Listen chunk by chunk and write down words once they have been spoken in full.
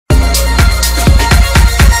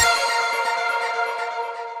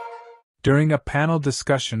During a panel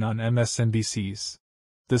discussion on MSNBC's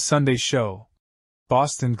The Sunday Show,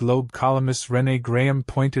 Boston Globe columnist Renée Graham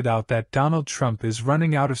pointed out that Donald Trump is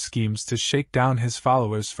running out of schemes to shake down his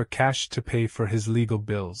followers for cash to pay for his legal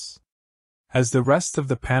bills. As the rest of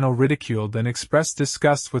the panel ridiculed and expressed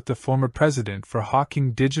disgust with the former president for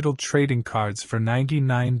hawking digital trading cards for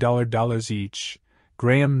 $99 each,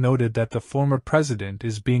 Graham noted that the former president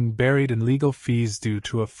is being buried in legal fees due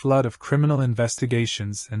to a flood of criminal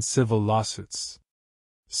investigations and civil lawsuits.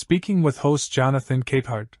 Speaking with host Jonathan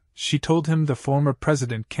Capehart, she told him the former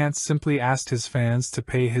president can't simply ask his fans to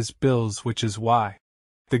pay his bills, which is why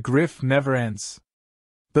the grift never ends.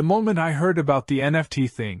 The moment I heard about the NFT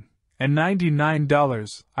thing, and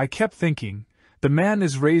 $99, I kept thinking, the man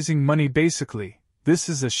is raising money basically, this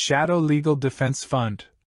is a shadow legal defense fund.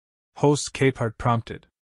 Host Capehart prompted.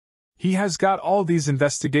 He has got all these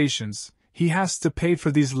investigations, he has to pay for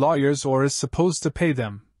these lawyers or is supposed to pay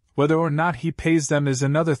them, whether or not he pays them is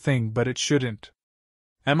another thing, but it shouldn't.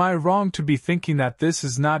 Am I wrong to be thinking that this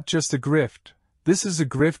is not just a grift, this is a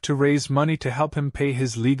grift to raise money to help him pay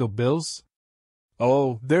his legal bills?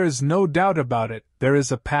 Oh, there is no doubt about it, there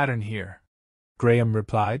is a pattern here, Graham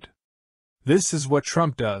replied. This is what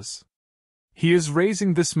Trump does. He is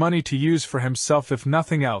raising this money to use for himself if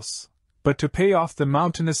nothing else, but to pay off the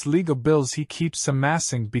mountainous legal bills he keeps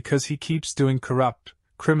amassing because he keeps doing corrupt,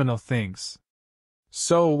 criminal things.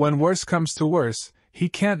 So when worse comes to worse, he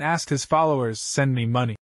can't ask his followers, send me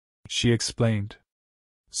money, she explained.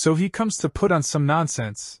 So he comes to put on some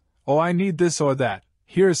nonsense, oh I need this or that,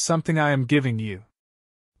 here is something I am giving you.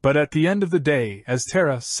 But at the end of the day, as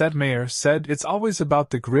Tara Setmayer said, it's always about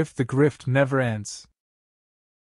the grift never ends.